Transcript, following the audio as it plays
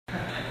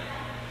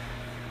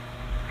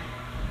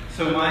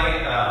So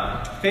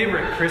my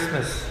favorite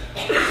Christmas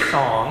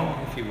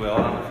song, if you will, I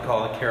don't know if you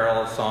call it a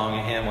carol, a song,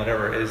 a hymn,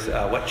 whatever, is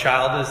What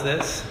Child Is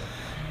This?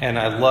 And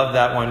I love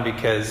that one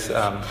because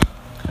of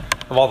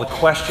all the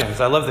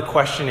questions. I love the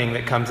questioning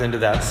that comes into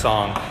that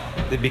song,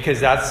 because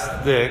that's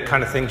the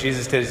kind of thing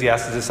Jesus did as he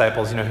asked his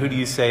disciples, who do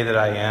you say that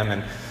I am?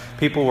 And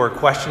people were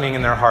questioning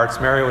in their hearts.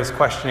 Mary was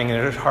questioning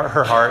in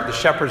her heart. The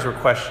shepherds were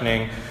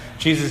questioning.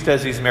 Jesus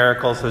does these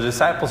miracles. The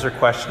disciples are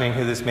questioning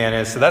who this man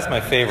is. So that's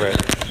my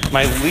favorite.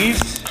 My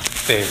least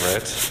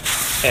favorite,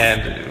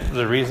 and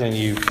the reason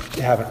you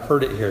haven't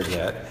heard it here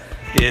yet,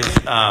 is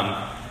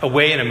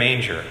Away in a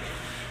Manger.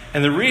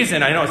 And the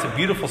reason, I know it's a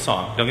beautiful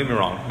song, don't get me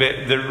wrong,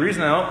 but the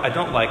reason I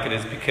don't like it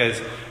is because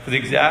for the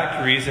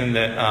exact reason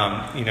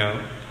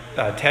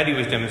that, Teddy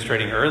was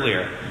demonstrating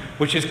earlier,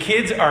 which is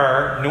kids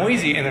are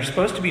noisy and they're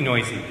supposed to be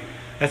noisy.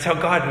 That's how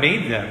God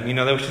made them,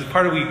 which is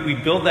part of, we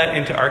build that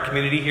into our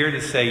community here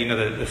to say,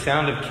 the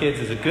sound of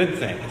kids is a good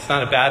thing. It's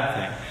not a bad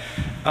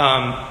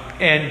thing.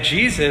 And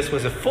Jesus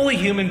was a fully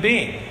human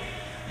being.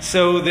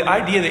 So the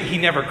idea that he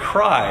never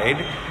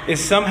cried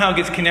is somehow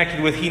gets connected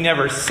with he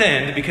never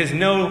sinned, because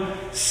no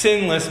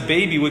sinless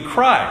baby would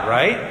cry,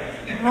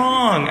 right?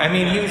 Wrong.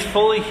 He was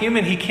fully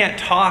human. He can't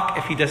talk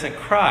if he doesn't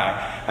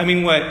cry.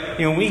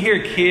 When we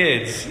hear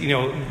kids,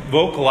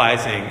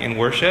 vocalizing in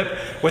worship,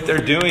 what they're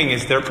doing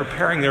is they're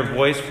preparing their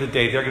voice for the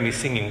day they're going to be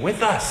singing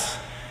with us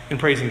and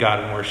praising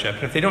God in worship.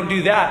 And if they don't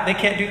do that, they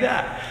can't do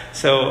that.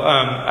 So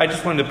I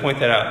just wanted to point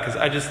that out, because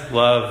I just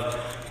love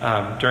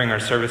during our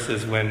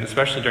services,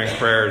 especially during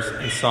prayers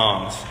and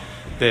songs,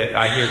 that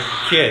I hear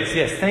kids.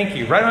 Yes, thank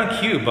you. Right on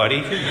cue, buddy.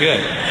 You're good.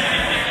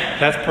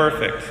 That's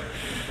perfect.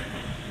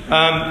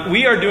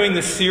 We are doing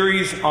this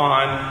series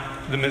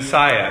on the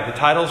Messiah. The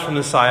title's from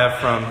Messiah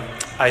from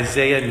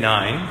Isaiah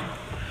 9.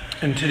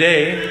 And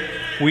today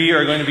we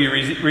are going to be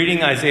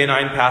reading Isaiah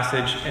 9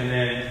 passage, and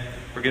then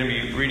we're going to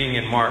be reading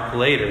in Mark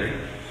later.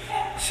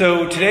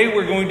 So today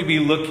we're going to be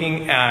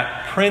looking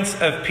at Prince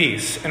of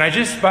Peace. And I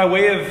just, by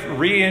way of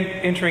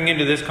re-entering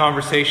into this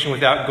conversation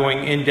without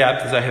going in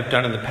depth as I have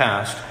done in the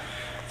past,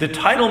 the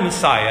title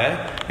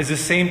Messiah is the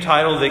same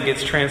title that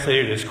gets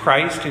translated as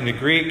Christ in the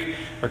Greek,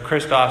 or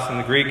Christos in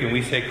the Greek, and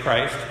we say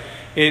Christ.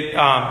 It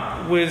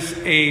was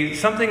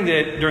something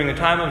that during the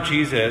time of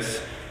Jesus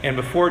and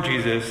before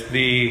Jesus,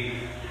 the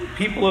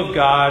people of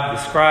God,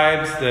 the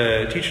scribes,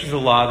 the teachers of the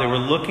law, they were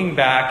looking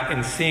back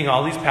and seeing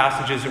all these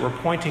passages that were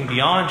pointing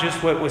beyond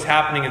just what was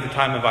happening at the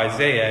time of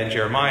Isaiah and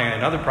Jeremiah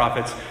and other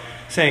prophets,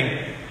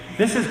 saying,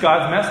 this is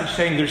God's message,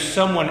 saying there's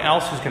someone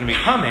else who's going to be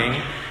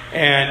coming.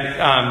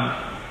 And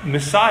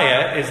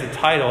Messiah is the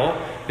title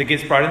that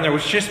gets brought in there,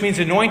 which just means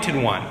anointed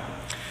one.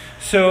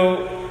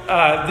 So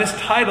this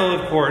title,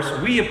 of course,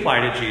 we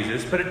apply to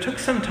Jesus, but it took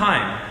some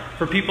time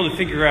for people to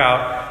figure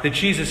out that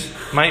Jesus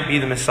might be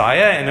the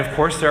Messiah. And of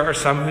course, there are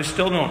some who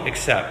still don't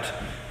accept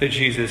that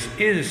Jesus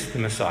is the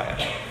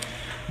Messiah.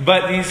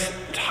 But these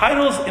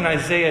titles in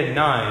Isaiah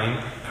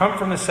 9 come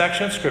from a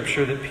section of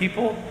Scripture that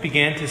people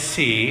began to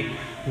see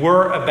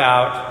were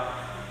about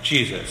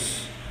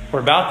Jesus.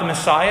 Were about the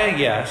Messiah,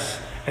 yes,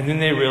 and then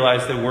they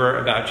realized that were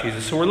about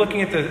Jesus. So we're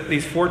looking at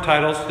these four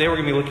titles. Today we're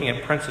going to be looking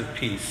at Prince of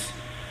Peace.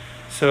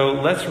 So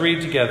let's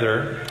read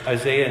together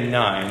Isaiah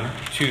 9,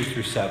 2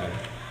 through 7.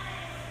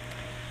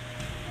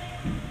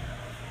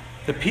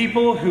 The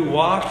people who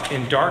walked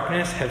in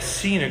darkness have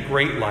seen a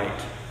great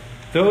light.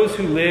 Those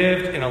who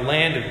lived in a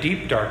land of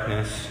deep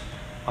darkness,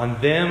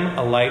 on them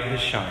a light has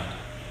shined.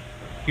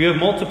 You have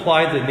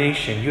multiplied the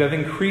nation. You have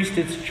increased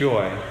its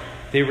joy.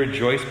 They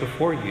rejoice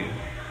before you,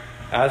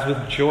 as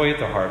with joy at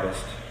the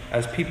harvest,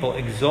 as people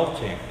exult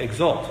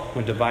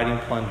when dividing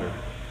plunder.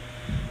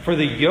 For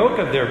the yoke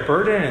of their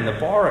burden and the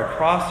bar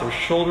across their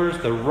shoulders,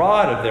 the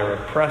rod of their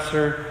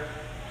oppressor,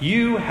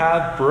 you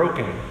have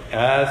broken,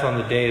 as on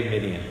the day of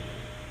Midian.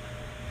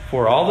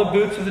 For all the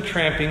boots of the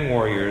tramping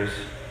warriors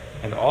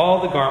and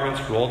all the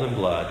garments rolled in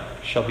blood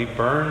shall be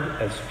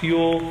burned as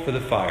fuel for the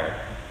fire.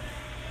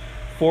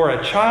 For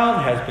a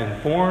child has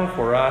been born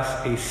for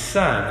us, a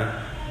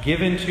son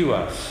given to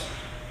us.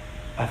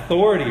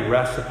 Authority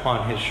rests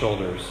upon his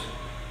shoulders,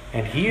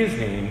 and he is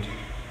named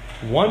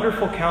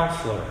Wonderful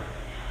Counselor,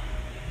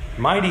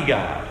 Mighty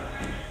God,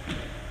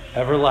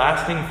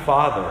 Everlasting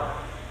Father,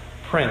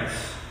 Prince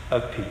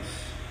of Peace.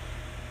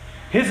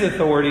 His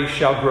authority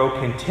shall grow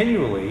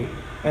continually,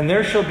 and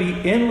there shall be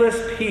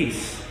endless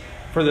peace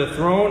for the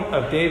throne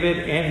of David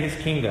and his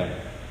kingdom.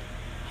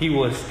 He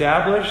will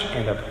establish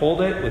and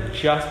uphold it with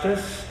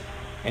justice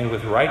and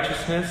with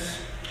righteousness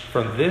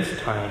from this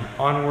time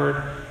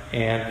onward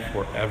and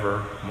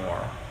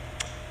forevermore.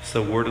 It's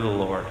the word of the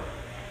Lord.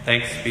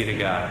 Thanks be to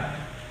God.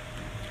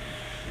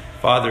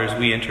 Father, as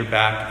we enter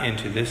back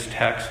into this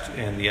text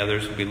and the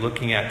others we'll be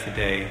looking at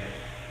today,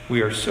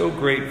 we are so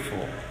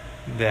grateful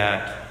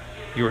that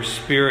your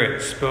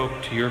Spirit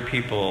spoke to your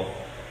people,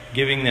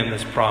 giving them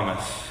this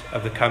promise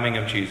of the coming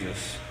of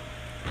Jesus.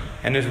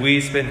 And as we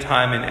spend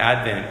time in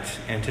Advent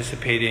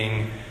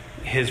anticipating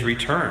his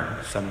return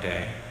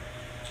someday,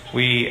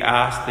 we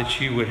ask that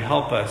you would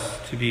help us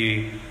to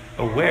be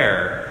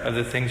aware of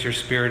the things your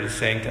Spirit is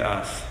saying to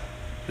us.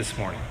 this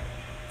morning.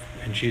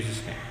 In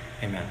Jesus' name,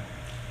 amen.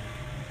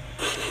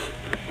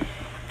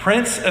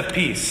 Prince of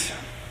Peace.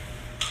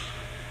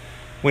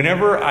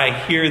 Whenever I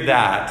hear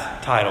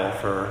that title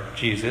for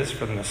Jesus,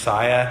 for the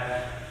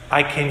Messiah,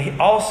 I can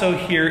also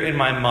hear in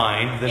my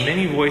mind the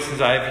many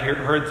voices I've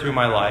heard through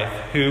my life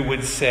who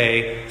would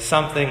say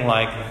something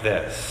like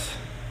this: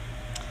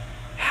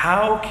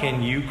 how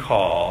can you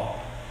call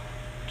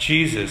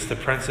Jesus the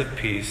Prince of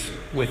Peace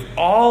with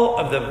all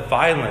of the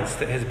violence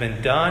that has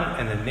been done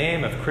in the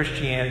name of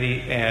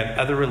Christianity and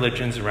other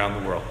religions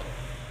around the world?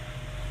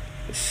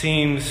 It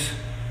seems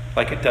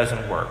like it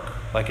doesn't work,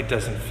 like it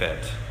doesn't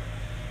fit.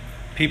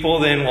 People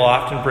then will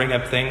often bring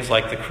up things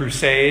like the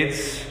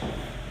Crusades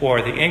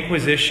or the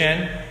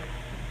Inquisition,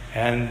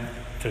 and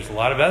there's a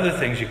lot of other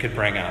things you could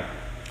bring up.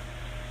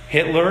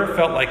 Hitler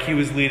felt like he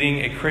was leading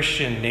a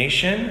Christian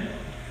nation.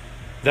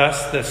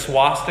 Thus, the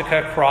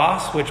swastika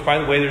cross, which, by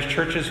the way, there's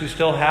churches who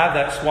still have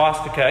that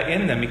swastika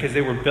in them because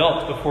they were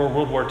built before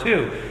World War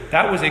II.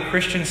 That was a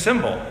Christian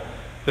symbol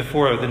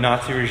before the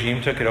Nazi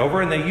regime took it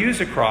over, and they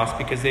used a cross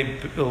because they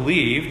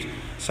believed,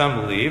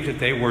 some believed, that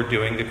they were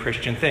doing the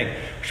Christian thing.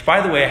 Which, by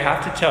the way, I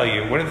have to tell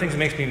you, one of the things that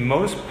makes me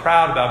most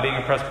proud about being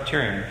a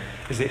Presbyterian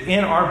is that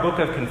in our book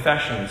of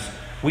confessions,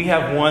 we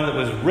have one that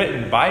was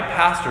written by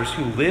pastors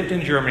who lived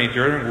in Germany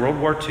during World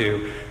War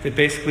II that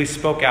basically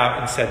spoke out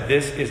and said,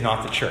 this is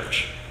not the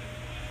church.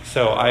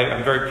 So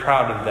I'm very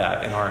proud of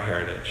that in our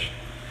heritage.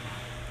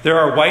 There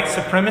are white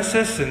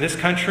supremacists in this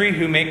country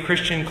who make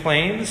Christian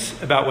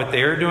claims about what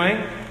they are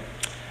doing.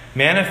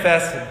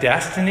 Manifest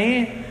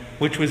Destiny,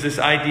 which was this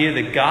idea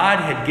that God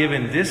had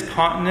given this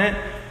continent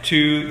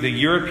to the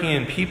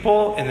European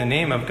people in the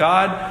name of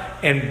God.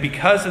 And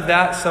because of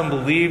that, some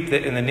believed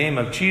that in the name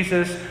of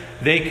Jesus,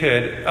 they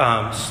could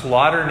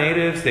slaughter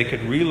natives, they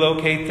could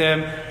relocate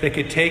them, they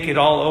could take it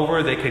all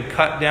over, they could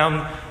cut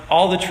down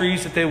all the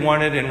trees that they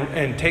wanted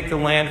and take the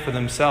land for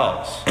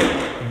themselves,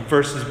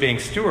 versus being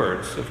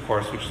stewards, of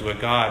course, which is what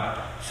God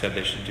said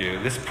they should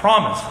do. This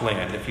promised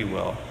land, if you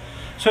will.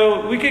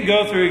 So we could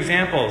go through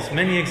examples,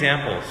 many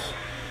examples.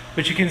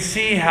 But you can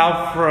see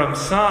how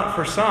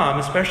for some,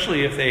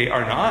 especially if they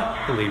are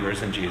not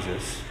believers in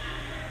Jesus,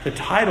 the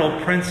title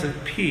Prince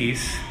of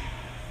Peace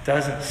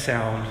doesn't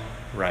sound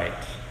right.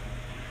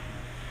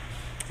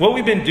 What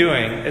we've been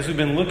doing as we've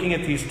been looking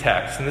at these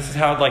texts, and this is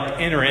how I'd like to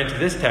enter into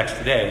this text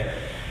today,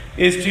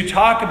 is to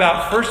talk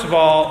about, first of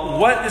all,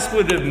 what this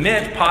would have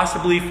meant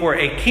possibly for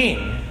a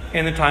king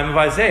in the time of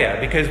Isaiah.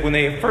 Because when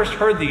they first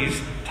heard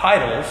these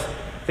titles,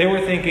 they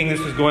were thinking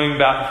this was going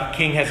about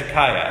King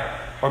Hezekiah,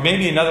 or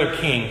maybe another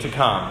king to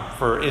come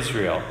for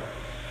Israel.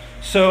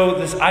 So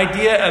this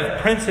idea of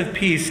Prince of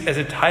Peace as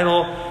a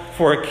title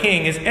for a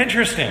king is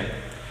interesting.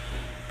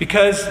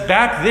 Because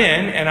back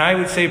then, and I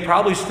would say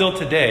probably still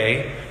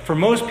today, for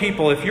most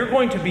people, if you're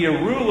going to be a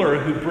ruler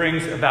who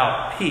brings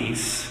about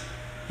peace,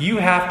 you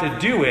have to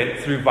do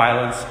it through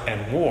violence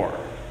and war.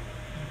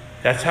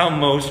 That's how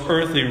most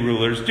earthly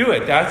rulers do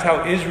it. That's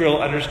how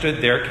Israel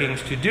understood their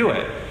kings to do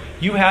it.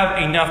 You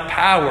have enough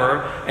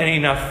power and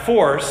enough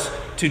force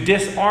to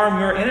disarm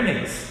your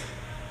enemies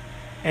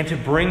and to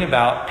bring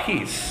about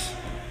peace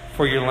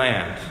for your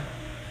land.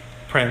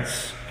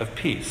 Prince of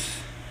Peace.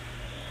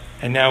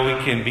 And now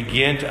we can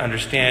begin to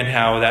understand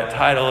how that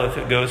title, if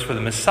it goes for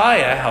the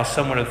Messiah, how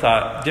someone would have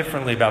thought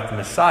differently about the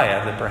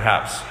Messiah than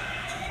perhaps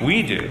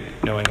we do,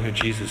 knowing who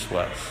Jesus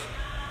was.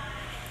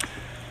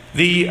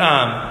 The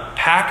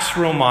Pax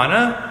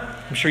Romana,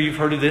 I'm sure you've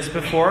heard of this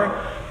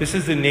before. This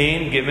is the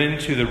name given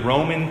to the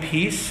Roman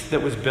peace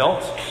that was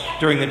built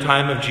during the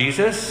time of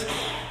Jesus.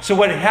 So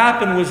what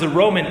happened was the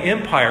Roman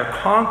Empire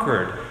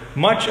conquered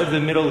much of the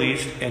Middle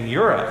East and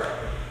Europe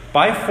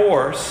by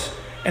force,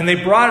 and they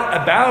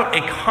brought about a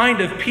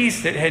kind of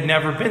peace that had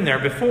never been there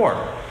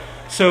before.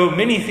 So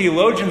many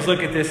theologians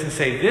look at this and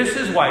say, this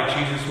is why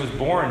Jesus was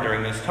born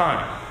during this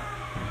time.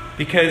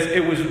 Because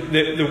it was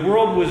the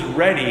world was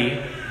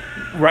ready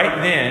right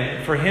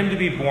then for him to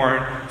be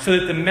born so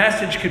that the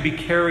message could be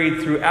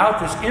carried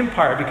throughout this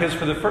empire. Because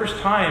for the first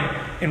time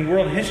in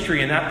world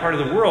history in that part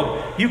of the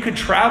world, you could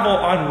travel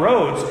on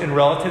roads in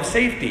relative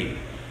safety.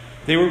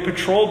 They were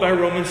patrolled by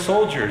Roman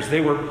soldiers.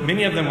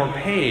 Many of them were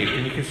paved,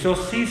 and you can still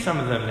see some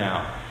of them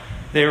now.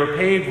 They were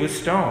paved with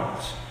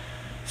stones.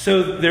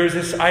 So there's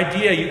this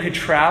idea you could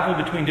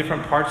travel between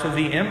different parts of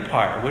the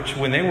empire, which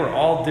when they were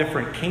all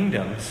different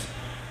kingdoms,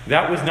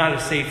 that was not a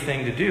safe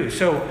thing to do.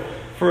 So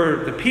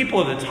for the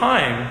people of the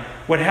time,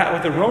 what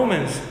the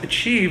Romans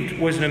achieved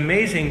was an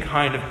amazing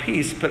kind of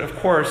peace, but of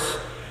course,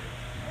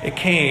 it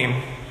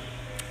came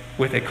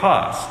with a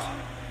cost.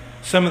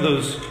 Some of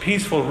those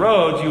peaceful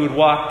roads you would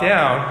walk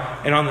down,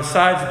 and on the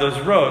sides of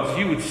those roads,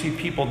 you would see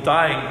people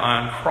dying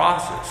on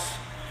crosses.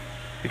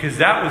 Because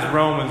that was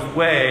Rome's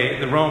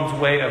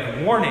way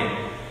of warning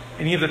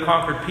any of the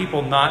conquered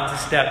people not to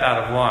step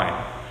out of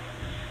line.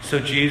 So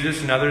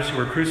Jesus and others who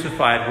were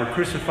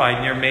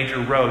crucified near major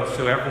roads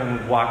so everyone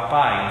would walk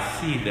by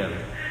and see them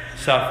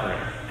suffering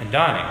and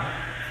dying.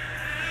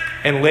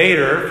 And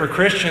later, for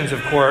Christians,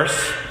 of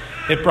course,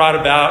 it brought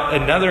about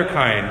another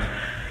kind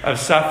of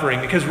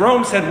suffering. Because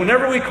Rome said,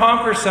 whenever we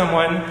conquer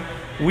someone,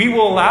 we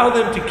will allow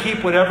them to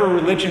keep whatever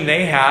religion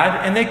they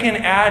had, and they can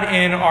add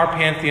in our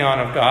pantheon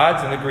of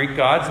gods and the Greek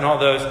gods and all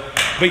those.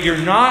 But you're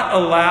not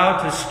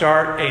allowed to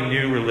start a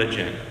new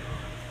religion,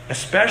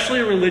 especially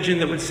a religion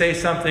that would say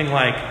something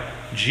like,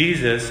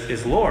 Jesus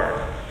is Lord,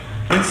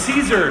 and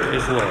Caesar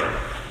is Lord.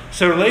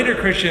 So later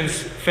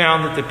Christians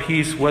found that the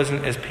peace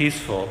wasn't as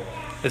peaceful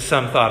as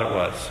some thought it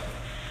was.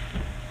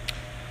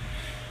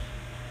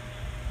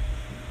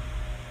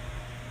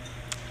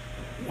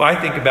 Well, I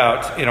think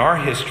about in our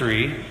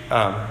history,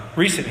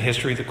 recent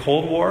history, the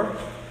Cold War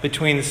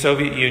between the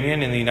Soviet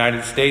Union and the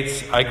United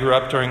States. I grew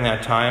up during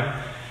that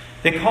time.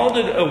 They called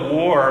it a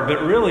war,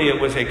 but really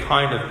it was a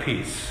kind of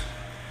peace,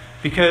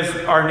 because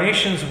our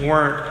nations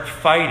weren't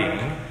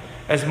fighting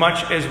as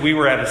much as we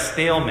were at a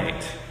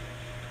stalemate.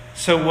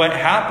 So what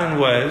happened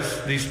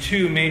was these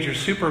two major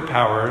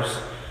superpowers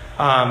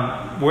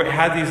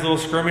had these little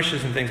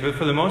skirmishes and things, but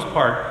for the most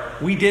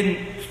part, we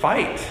didn't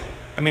fight.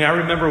 I mean, I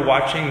remember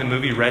watching the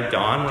movie Red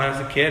Dawn when I was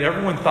a kid.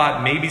 Everyone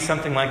thought maybe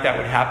something like that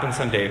would happen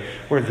someday,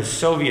 where the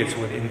Soviets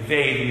would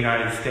invade the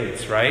United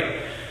States,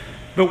 right?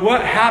 But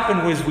what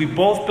happened was we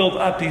both built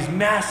up these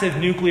massive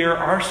nuclear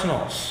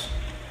arsenals.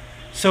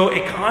 So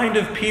a kind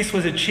of peace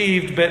was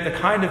achieved, but the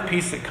kind of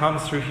peace that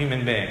comes through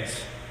human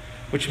beings.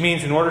 Which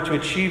means in order to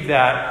achieve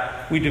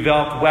that, we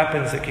developed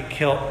weapons that could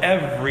kill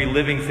every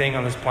living thing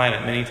on this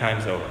planet many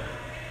times over.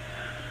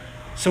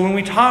 So when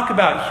we talk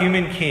about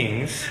human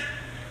kings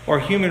or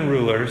human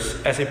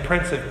rulers as a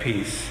prince of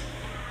peace,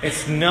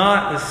 it's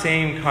not the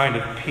same kind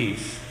of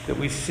peace that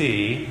we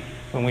see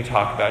when we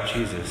talk about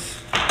Jesus.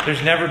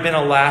 There's never been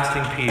a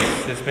lasting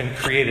peace that's been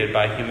created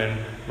by human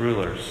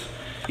rulers.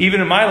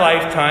 Even in my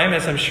lifetime,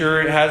 as I'm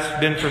sure it has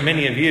been for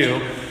many of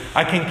you,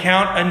 I can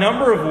count a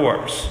number of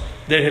wars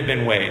that have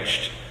been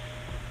waged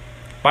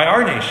by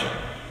our nation.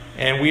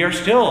 And we are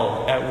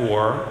still at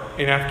war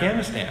in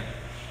Afghanistan.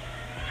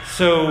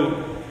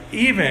 So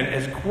even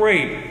as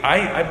great,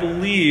 I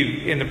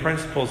believe in the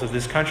principles of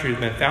this country has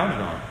been founded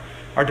on.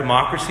 Our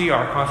democracy,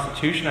 our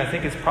Constitution, I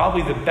think it's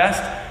probably the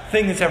best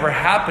thing that's ever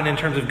happened in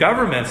terms of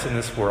governments in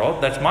this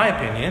world. That's my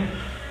opinion.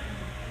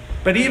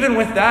 But even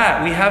with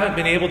that, we haven't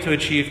been able to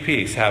achieve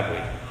peace, have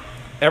we?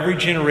 Every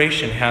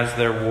generation has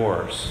their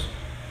wars.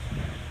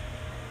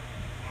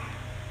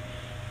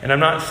 And I'm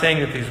not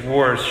saying that these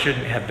wars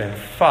shouldn't have been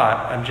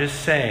fought. I'm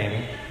just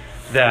saying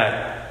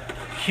that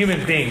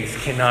human beings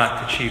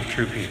cannot achieve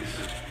true peace.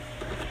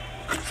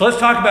 So let's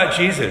talk about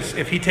Jesus,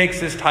 if he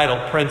takes this title,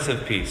 Prince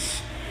of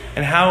Peace,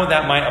 and how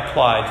that might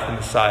apply to the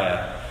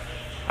Messiah.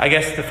 I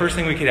guess the first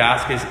thing we could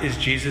ask is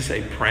Jesus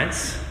a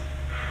prince?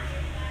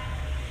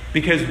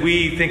 Because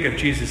we think of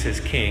Jesus as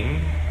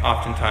king,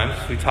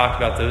 oftentimes. We talk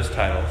about those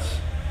titles.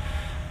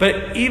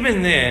 But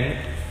even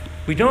then,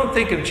 we don't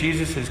think of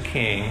Jesus as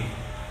king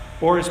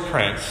or as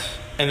prince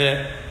in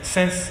the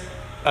sense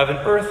of an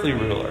earthly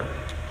ruler.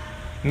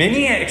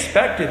 Many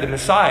expected the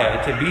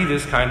Messiah to be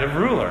this kind of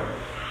ruler.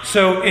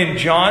 So in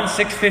John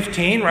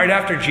 6:15, right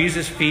after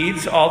Jesus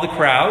feeds all the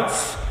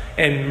crowds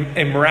and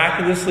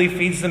miraculously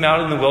feeds them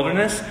out in the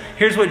wilderness,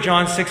 here's what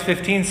John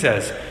 6:15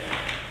 says.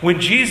 When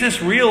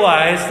Jesus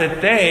realized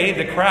that they,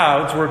 the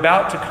crowds, were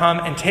about to come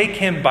and take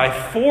him by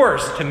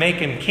force to make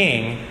him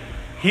king,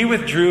 he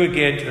withdrew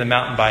again to the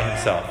mountain by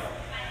himself.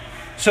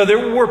 So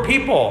there were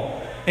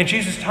people in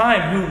Jesus'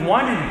 time who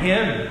wanted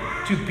him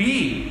to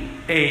be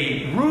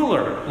a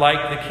ruler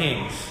like the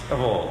kings of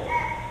old.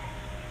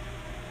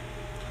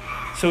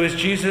 So is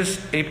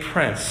Jesus a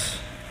prince?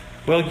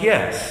 Well,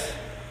 yes.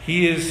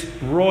 He is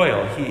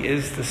royal. He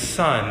is the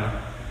Son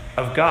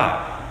of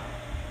God.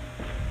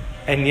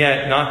 And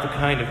yet not the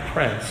kind of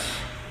prince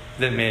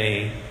that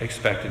many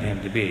expected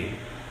him to be.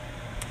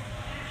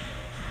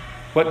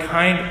 What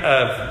kind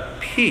of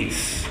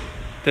peace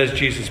does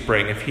Jesus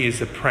bring if he is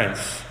the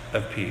Prince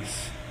of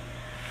Peace?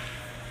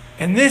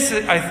 And this,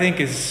 I think,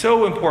 is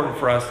so important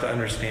for us to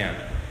understand.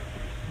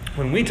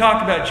 When we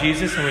talk about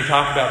Jesus and we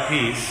talk about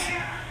peace,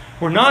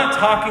 we're not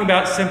talking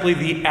about simply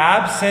the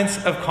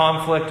absence of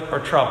conflict or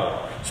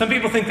trouble. Some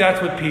people think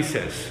that's what peace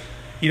is.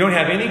 You don't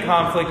have any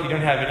conflict, you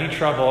don't have any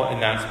trouble,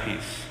 and that's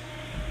peace.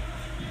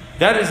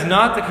 That is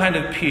not the kind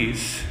of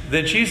peace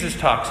that Jesus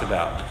talks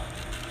about.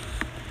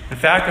 In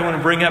fact, I want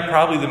to bring up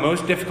probably the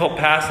most difficult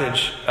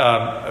passage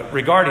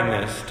regarding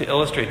this to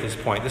illustrate this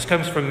point. This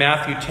comes from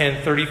Matthew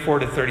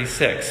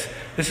 10:34-36.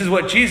 This is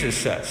what Jesus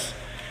says.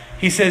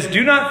 He says,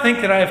 "Do not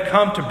think that I have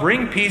come to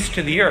bring peace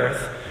to the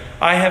earth.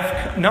 I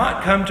have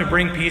not come to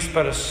bring peace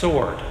but a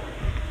sword.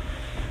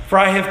 For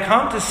I have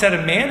come to set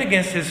a man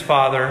against his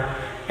father,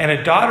 and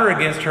a daughter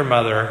against her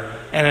mother,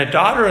 and a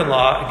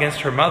daughter-in-law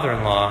against her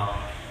mother-in-law,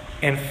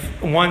 and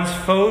one's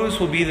foes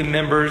will be the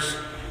members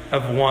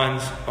of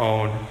one's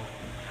own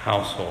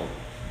household."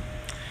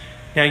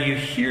 Now you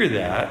hear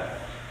that,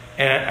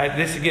 and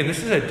this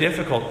is a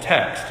difficult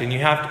text, and you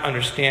have to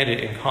understand it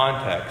in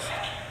context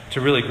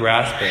to really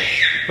grasp it.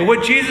 But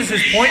what Jesus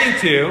is pointing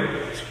to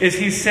is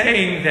he's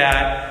saying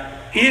that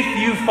if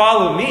you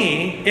follow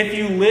me, if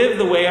you live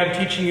the way I'm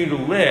teaching you to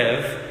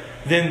live,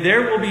 then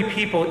there will be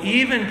people,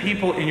 even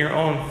people in your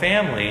own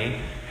family,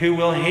 who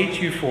will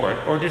hate you for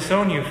it or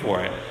disown you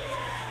for it.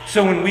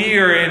 So when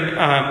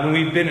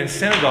we've been in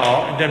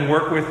Senegal and done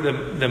work with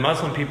the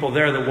Muslim people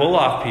there, the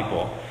Wolof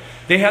people,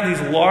 they have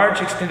these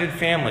large extended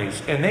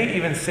families, and they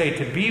even say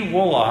to be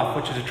Wolof,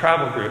 which is a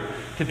tribal group,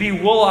 to be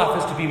Wolof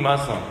is to be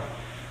Muslim.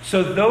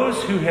 So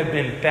those who have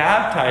been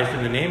baptized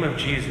in the name of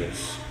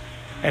Jesus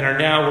and are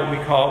now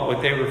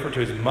what they refer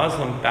to as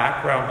Muslim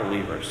background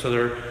believers. So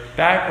their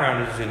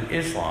background is in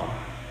Islam,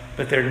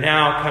 but they're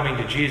now coming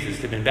to Jesus.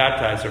 They've been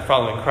baptized, they're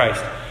following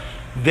Christ.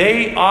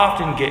 They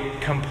often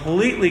get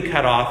completely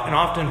cut off and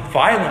often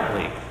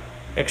violently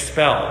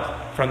expelled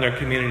from their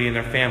community and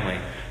their family,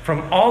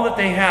 from all that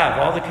they have,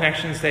 all the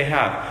connections they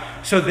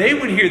have. So they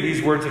would hear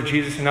these words of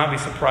Jesus and not be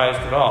surprised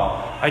at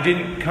all. I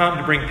didn't come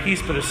to bring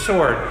peace, but a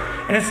sword.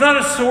 And it's not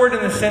a sword in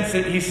the sense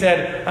that he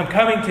said, I'm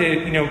coming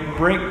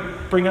to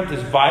bring up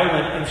this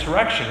violent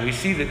insurrection. We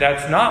see that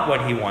that's not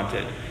what he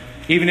wanted.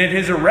 Even at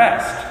his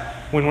arrest,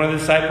 when one of the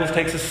disciples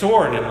takes a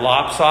sword and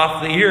lops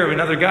off the ear of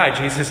another guy,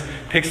 Jesus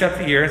picks up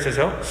the ear and says,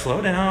 oh,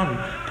 slow down,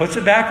 and puts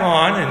it back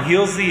on and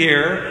heals the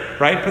ear,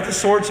 right? Put the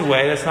swords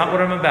away. That's not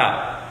what I'm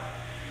about.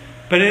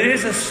 But it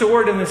is a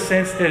sword in the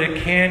sense that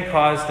it can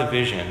cause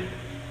division.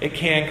 It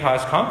can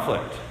cause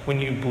conflict when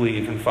you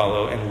believe and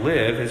follow and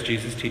live as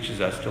Jesus teaches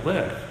us to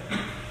live.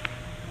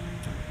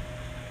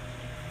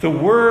 The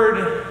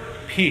word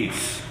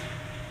peace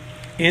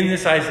in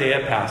this Isaiah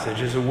passage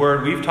is a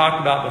word we've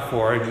talked about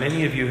before, and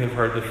many of you have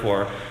heard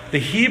before. The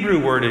Hebrew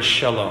word is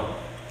shalom.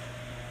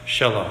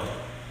 Shalom.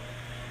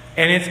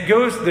 And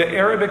the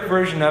Arabic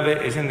version of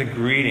it is in the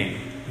greeting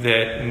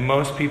that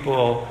most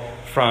people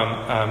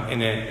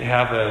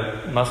have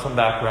a Muslim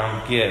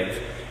background give.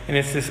 And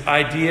it's this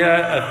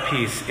idea of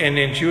peace. And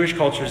in Jewish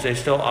cultures, they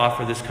still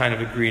offer this kind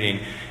of a greeting.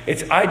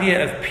 It's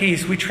idea of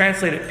peace. We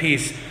translate it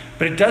peace,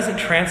 but it doesn't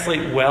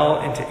translate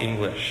well into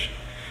English.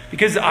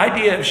 Because the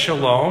idea of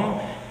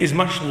shalom is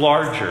much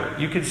larger.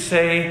 You could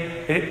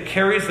say it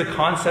carries the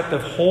concept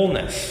of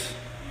wholeness.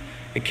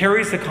 It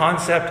carries the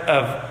concept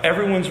of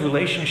everyone's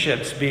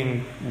relationships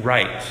being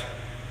right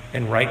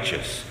and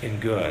righteous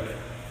and good.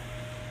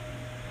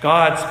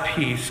 God's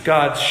peace,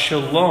 God's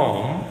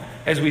shalom,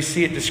 as we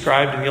see it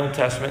described in the Old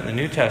Testament and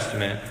the New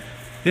Testament,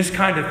 this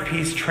kind of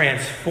peace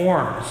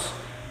transforms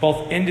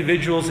both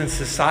individuals and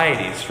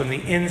societies from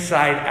the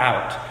inside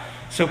out.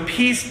 So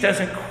peace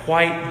doesn't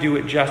quite do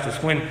it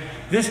justice. When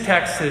this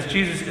text says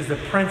Jesus is the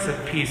Prince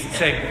of Peace, it's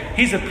saying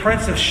he's the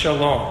Prince of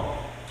Shalom.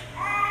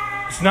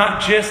 It's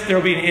not just there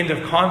will be an end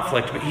of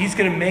conflict, but he's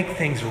going to make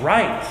things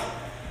right.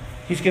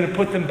 He's going to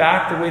put them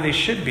back the way they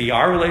should be,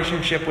 our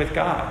relationship with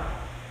God,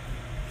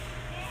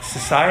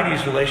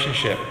 society's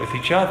relationship with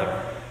each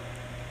other.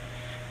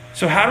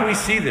 So how do we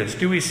see this?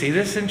 Do we see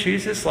this in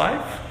Jesus'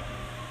 life?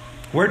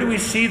 Where do we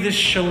see this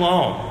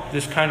shalom,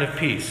 this kind of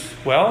peace?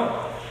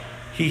 Well,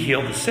 he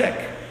healed the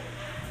sick.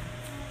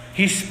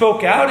 He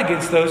spoke out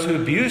against those who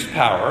abused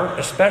power,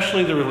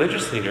 especially the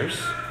religious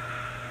leaders.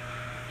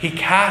 He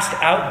cast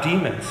out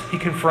demons. He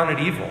confronted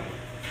evil.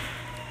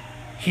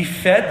 He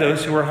fed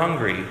those who were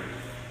hungry.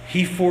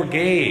 He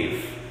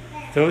forgave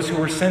those who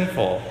were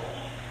sinful,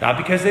 not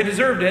because they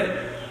deserved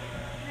it.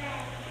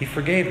 He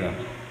forgave them.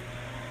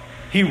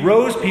 He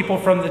rose people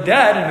from the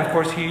dead, and of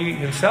course he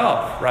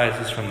himself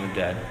rises from the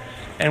dead.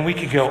 And we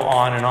could go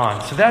on and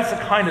on. So that's the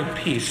kind of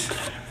peace.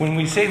 When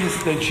we say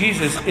this, that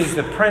Jesus is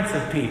the Prince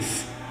of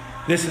Peace,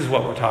 this is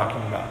what we're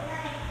talking about.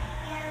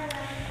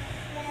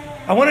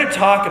 I want to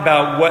talk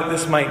about what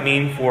this might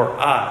mean for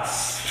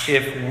us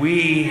if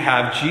we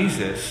have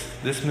Jesus,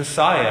 this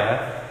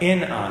Messiah,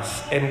 in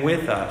us and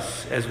with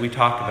us as we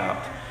talk about.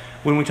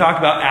 When we talk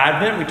about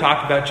Advent, we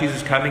talk about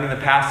Jesus coming in the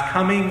past,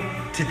 coming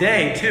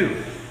today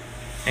too,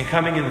 and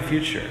coming in the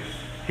future.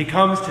 He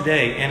comes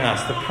today in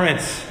us, the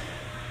Prince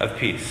of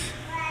Peace.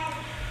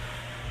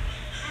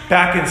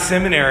 Back in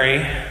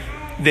seminary,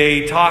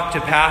 they talk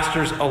to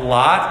pastors a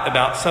lot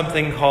about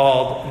something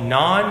called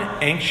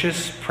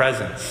non-anxious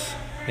presence.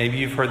 Maybe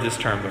you've heard this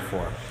term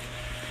before.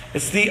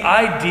 It's the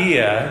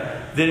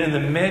idea that in the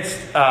midst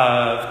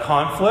of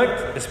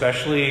conflict,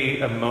 especially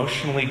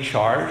emotionally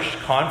charged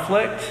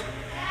conflict,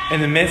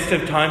 in the midst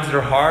of times that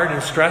are hard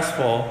and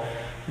stressful,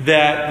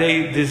 that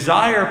they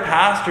desire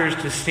pastors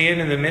to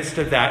stand in the midst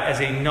of that as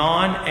a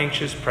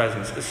non-anxious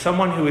presence, as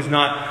someone who is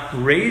not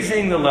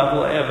raising the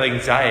level of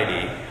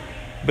anxiety,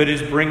 but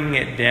is bringing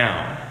it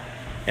down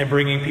and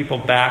bringing people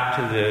back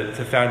to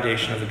the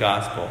foundation of the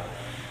gospel.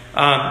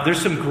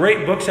 There's some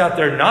great books out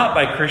there, not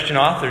by Christian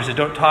authors, that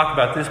don't talk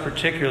about this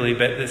particularly,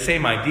 but the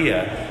same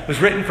idea. It was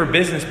written for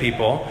business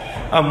people.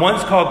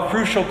 One's called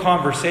Crucial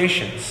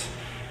Conversations,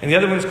 and the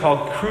other one's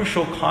called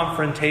Crucial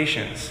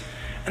Confrontations.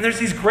 And there's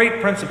these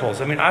great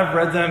principles. I mean, I've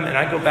read them and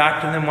I go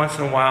back to them once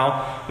in a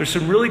while. There's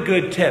some really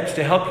good tips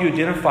to help you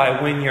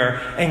identify when your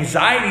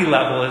anxiety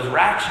level is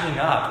ratcheting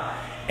up.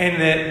 And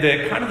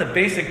the kind of the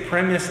basic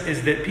premise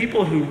is that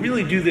people who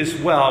really do this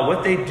well,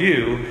 what they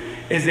do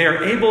is they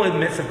are able in the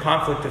midst of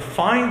conflict to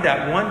find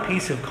that one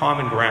piece of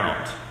common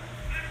ground.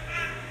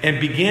 and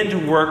begin to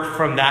work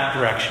from that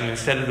direction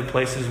instead of the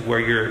places where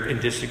you're in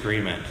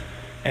disagreement.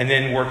 And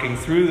then working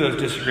through those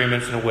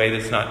disagreements in a way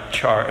that's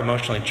not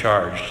emotionally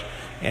charged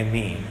and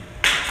mean.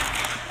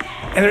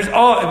 And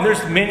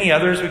there's many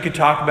others. We could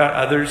talk about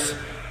others.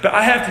 But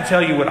I have to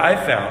tell you what I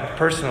found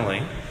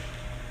personally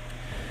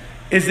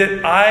is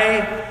that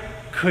I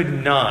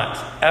could not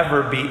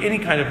ever be any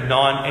kind of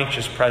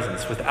non-anxious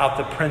presence without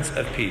the Prince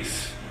of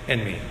Peace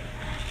in me.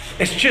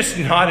 It's just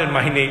not in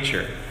my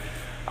nature.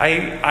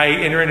 I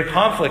enter into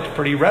conflict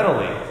pretty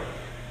readily.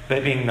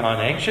 But being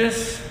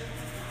non-anxious,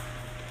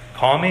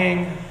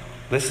 calming,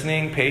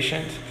 listening,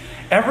 patient.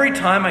 Every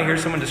time I hear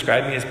someone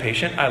describe me as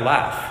patient, I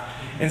laugh.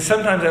 And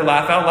sometimes I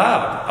laugh out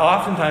loud.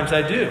 Oftentimes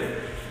I do.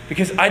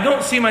 Because I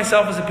don't see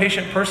myself as a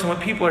patient person. What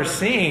people are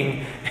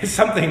seeing is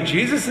something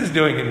Jesus is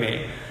doing in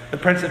me. The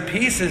Prince of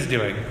Peace is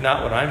doing,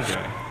 not what I'm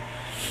doing.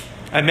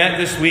 I met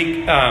this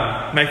week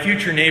my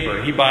future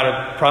neighbor. He bought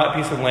a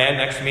piece of land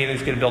next to me and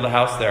he's going to build a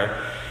house there.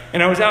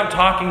 And I was out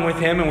talking with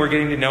him and we're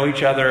getting to know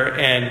each other.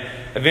 And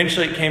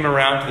eventually it came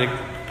around to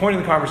the point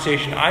of the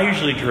conversation I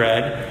usually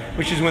dread,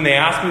 which is when they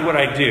ask me what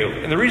I do.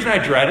 And the reason I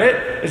dread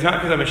it is not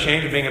because I'm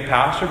ashamed of being a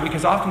pastor,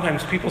 because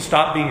oftentimes people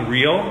stop being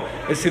real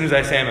as soon as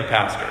I say I'm a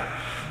pastor.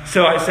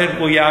 So I said,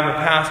 well, yeah, I'm a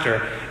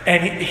pastor.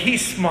 And he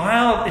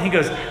smiled and he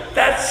goes,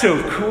 that's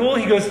so cool.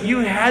 He goes, you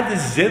had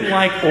this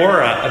Zen-like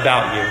aura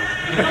about you.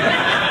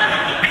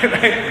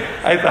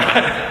 And I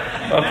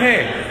thought,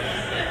 okay.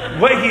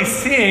 What he's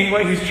seeing,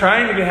 what he's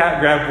trying to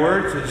grab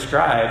words to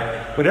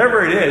describe,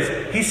 whatever it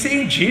is, he's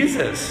seeing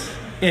Jesus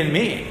in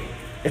me.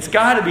 It's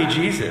got to be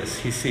Jesus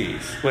he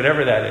sees,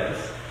 whatever that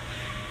is.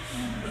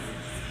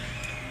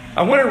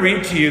 I want to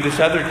read to you this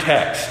other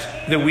text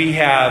that we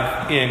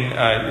have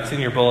it's in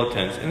your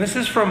bulletins. And this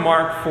is from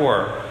Mark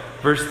 4,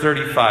 verse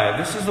 35.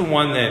 This is the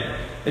one that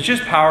is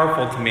just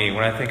powerful to me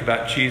when I think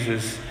about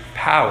Jesus'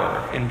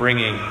 power in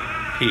bringing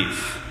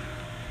peace.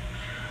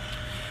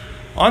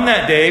 On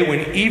that day,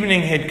 when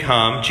evening had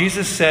come,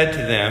 Jesus said to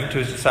them, to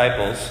his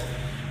disciples,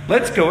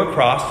 let's go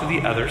across to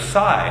the other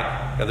side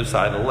of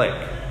the lake,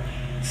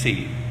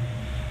 sea.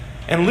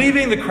 And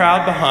leaving the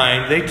crowd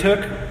behind, they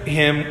took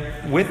him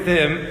with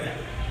them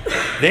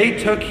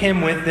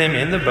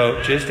in the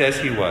boat just as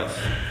he was.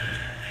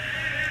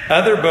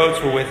 Other boats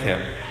were with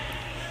him.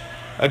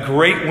 A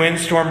great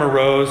windstorm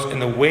arose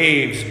and the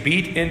waves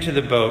beat into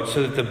the boat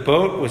so that the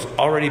boat was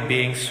already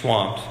being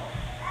swamped.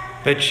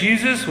 But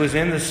Jesus was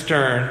in the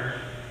stern,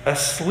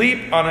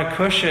 asleep on a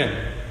cushion.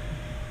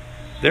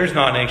 There's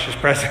not an anxious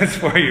presence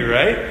for you,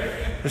 right?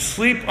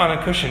 Asleep on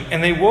a cushion.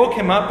 And they woke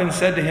him up and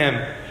said to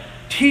him,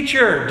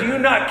 Teacher, do you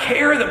not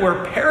care that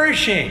we're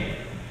perishing?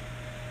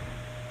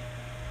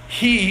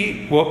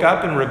 He woke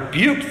up and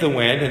rebuked the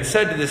wind and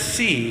said to the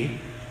sea,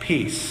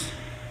 Peace,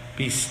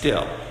 be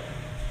still.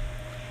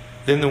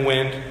 Then the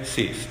wind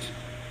ceased,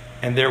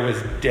 and there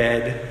was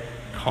dead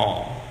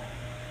calm.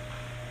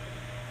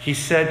 He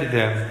said to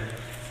them,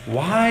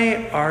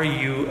 Why are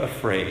you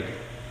afraid?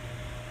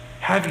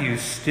 Have you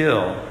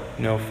still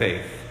no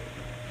faith?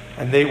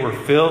 And they were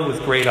filled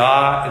with great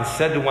awe and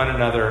said to one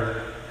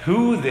another,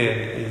 Who then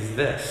is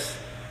this,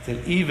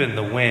 that even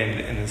the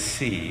wind and the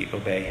sea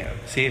obey him?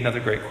 See, another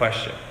great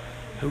question.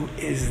 Who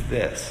is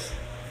this,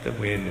 the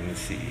wind and the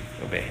sea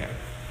obey him?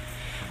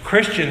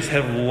 Christians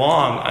have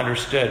long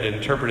understood and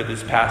interpreted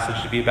this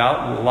passage to be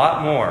about a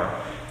lot more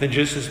than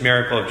just this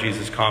miracle of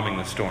Jesus calming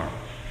the storm.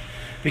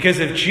 Because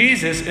if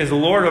Jesus is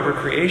Lord over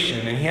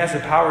creation and he has the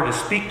power to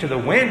speak to the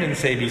wind and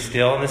say, be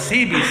still, and the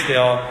sea be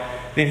still,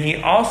 then he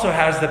also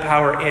has the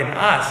power in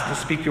us to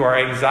speak to our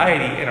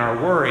anxiety and our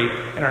worry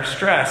and our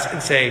stress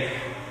and say,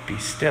 be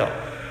still,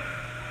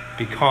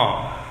 be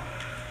calm.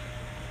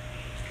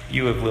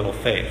 You have little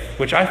faith,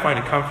 which I find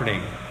a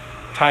comforting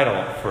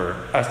title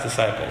for us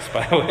disciples,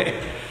 by the way.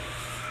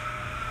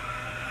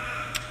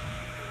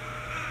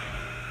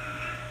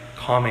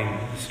 Calming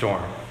the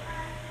storm.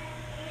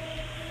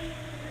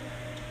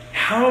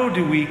 How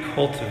do we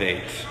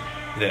cultivate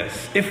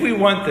this? If we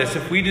want this,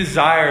 if we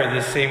desire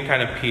this same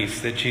kind of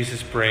peace that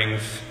Jesus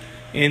brings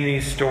in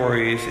these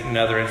stories and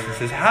other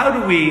instances, how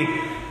do we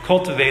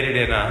cultivate it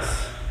in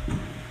us?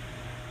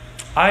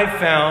 I've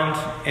found,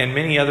 and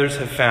many others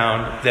have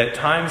found, that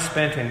time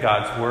spent in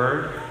God's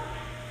Word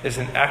is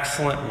an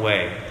excellent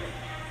way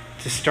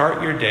to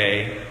start your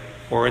day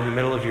or in the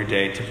middle of your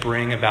day to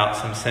bring about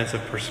some sense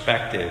of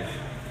perspective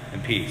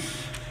and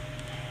peace.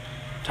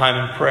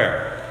 Time in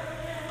prayer.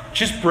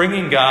 Just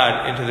bringing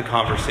God into the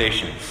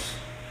conversations.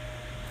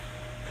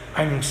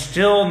 I'm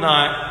still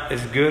not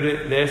as good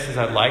at this as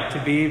I'd like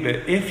to be,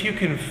 but if you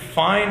can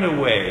find a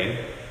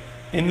way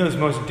in those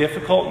most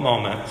difficult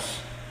moments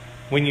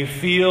when you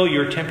feel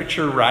your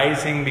temperature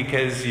rising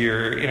because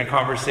you're in a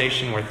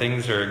conversation where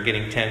things are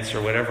getting tense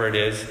or whatever it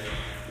is,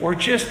 or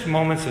just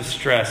moments of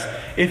stress,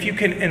 if you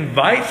can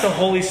invite the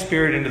Holy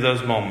Spirit into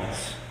those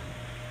moments,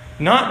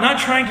 not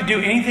trying to do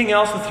anything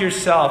else with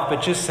yourself,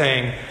 but just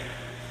saying,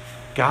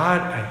 God,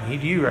 I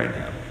need you right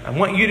now. I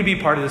want you to be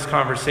part of this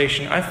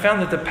conversation. I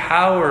found that the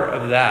power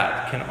of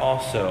that can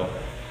also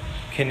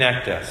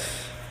connect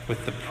us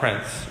with the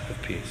Prince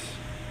of Peace.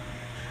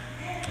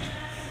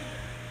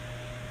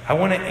 I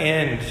want to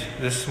end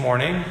this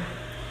morning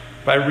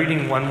by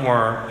reading one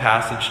more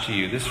passage to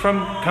you. This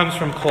comes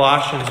from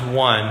Colossians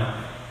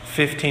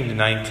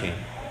 1:15-19.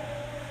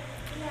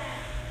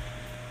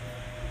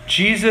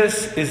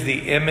 Jesus is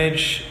the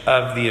image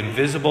of the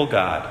invisible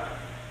God.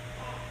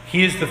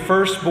 He is the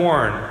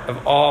firstborn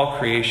of all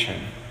creation.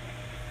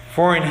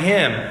 For in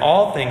him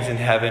all things in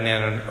heaven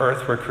and on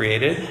earth were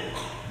created,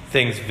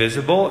 things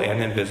visible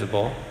and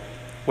invisible,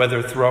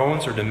 whether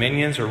thrones or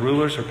dominions or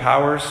rulers or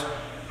powers.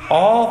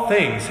 All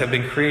things have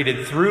been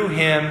created through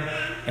him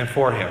and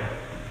for him.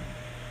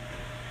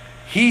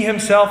 He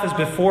himself is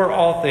before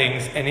all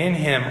things, and in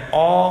him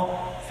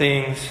all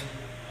things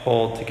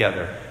hold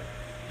together.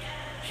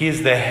 He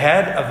is the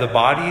head of the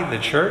body,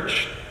 the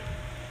church.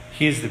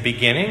 He is the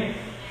beginning,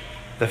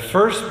 the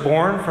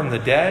firstborn from the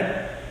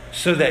dead,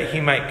 so that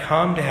he might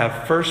come to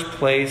have first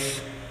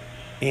place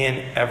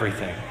in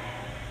everything.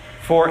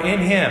 For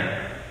in him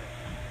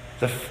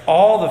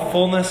all the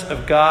fullness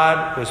of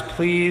God was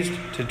pleased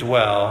to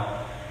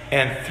dwell,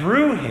 and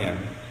through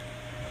him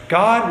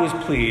God was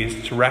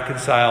pleased to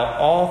reconcile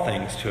all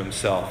things to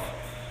himself,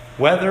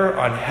 whether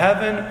on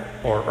heaven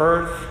or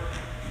earth,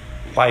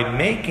 by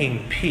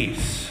making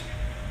peace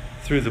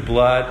through the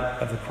blood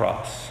of the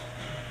cross.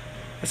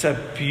 It's a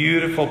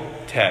beautiful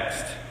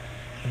text.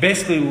 It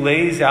basically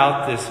lays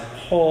out this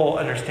whole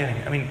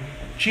understanding. I mean,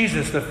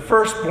 Jesus, the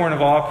firstborn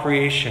of all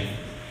creation.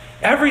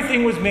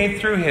 Everything was made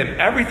through him.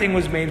 Everything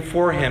was made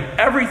for him.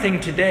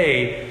 Everything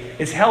today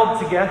is held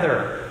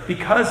together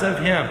because of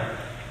him.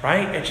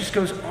 Right? It just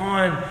goes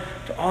on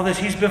to all this.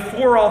 He's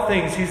before all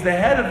things. He's the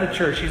head of the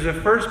church. He's the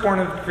firstborn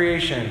of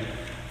creation.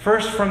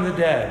 First from the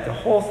dead. The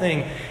whole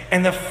thing.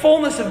 And the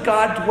fullness of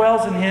God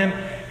dwells in him.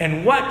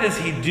 And what does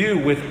he do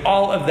with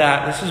all of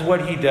that? This is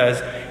what he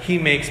does. He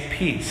makes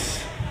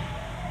peace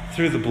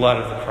through the blood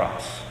of the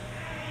cross.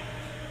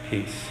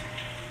 Peace.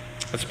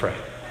 Let's pray.